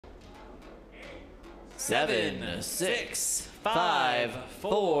7, 6, 5,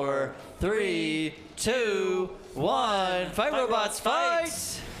 4, 3, 2, 1. Fight, robots,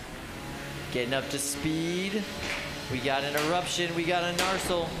 fight! Getting up to speed. We got an Eruption, we got a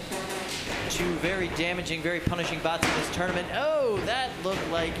Narsil. Two very damaging, very punishing bots in this tournament. Oh, that looked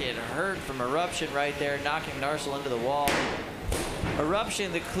like it hurt from Eruption right there, knocking Narsil into the wall.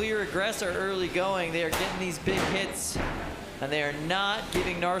 Eruption, the clear aggressor early going. They are getting these big hits, and they are not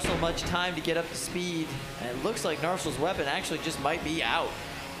giving Narsil much time to get up to speed. And it looks like Narsil's weapon actually just might be out.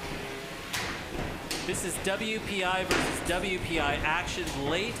 This is WPI versus WPI action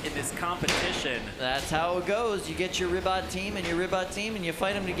late in this competition. That's how it goes. You get your Ribot team and your Ribot team, and you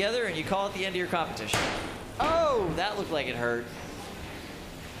fight them together, and you call it the end of your competition. Oh, that looked like it hurt.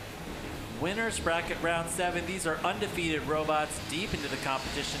 Winners bracket round 7. These are undefeated robots deep into the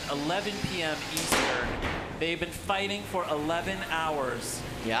competition. 11 p.m. Eastern. They've been fighting for 11 hours.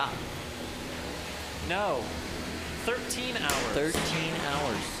 Yeah. No. 13 hours. 13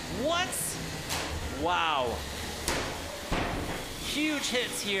 hours. What? Wow. Huge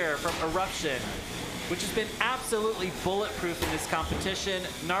hits here from Eruption, which has been absolutely bulletproof in this competition.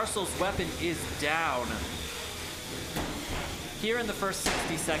 Narsil's weapon is down here in the first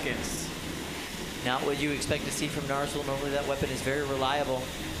 60 seconds. Not what you expect to see from Narsil. Normally that weapon is very reliable.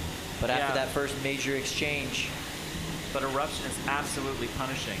 But after that first major exchange. But Eruption is absolutely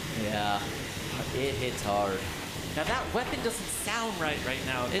punishing. Yeah, it hits hard. Now that weapon doesn't sound right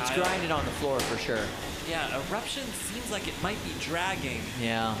now, It's Kyle. grinding on the floor for sure. Yeah, Eruption seems like it might be dragging.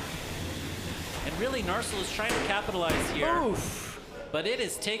 Yeah. And really Narsil is trying to capitalize here. Oof. But it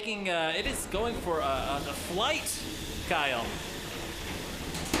is taking, it is going for a flight, Kyle.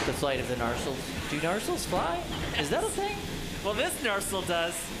 The flight of the Narsils. Do Narsils fly? Is that a thing? Well, this Narsil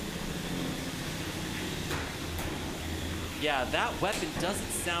does. Yeah, that weapon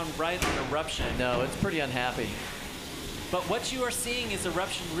doesn't sound right on Eruption. No, it's pretty unhappy. But what you are seeing is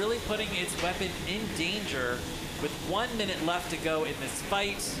Eruption really putting its weapon in danger with 1 minute left to go in this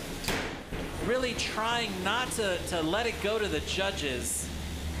fight. Really trying not to let it go to the judges.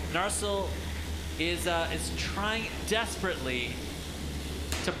 Narsil is trying desperately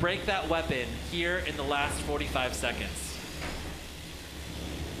to break that weapon here in the last 45 seconds.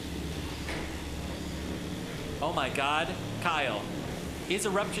 Oh my God, Kyle, is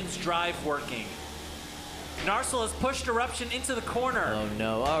Eruption's drive working? Narsil has pushed Eruption into the corner. Oh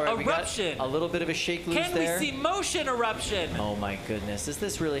no, all right, Eruption. we got a little bit of a shake loose there. Can we see motion, Eruption? Oh my goodness, is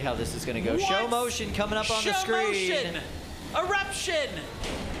this really how this is gonna go? What? Show motion coming up on the screen. Show motion, Eruption.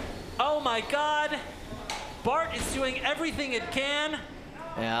 Oh my God, Bart is doing everything it can.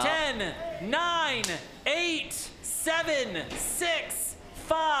 Yeah. 10, 9, 8, 7, 6,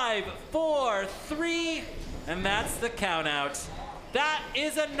 5, 4, 3, and that's the count out. That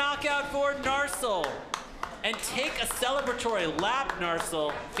is a knockout for Narsil. And take a celebratory lap,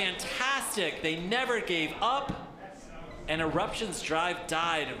 Narsil. Fantastic. They never gave up. And Eruption's drive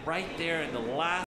died right there in the last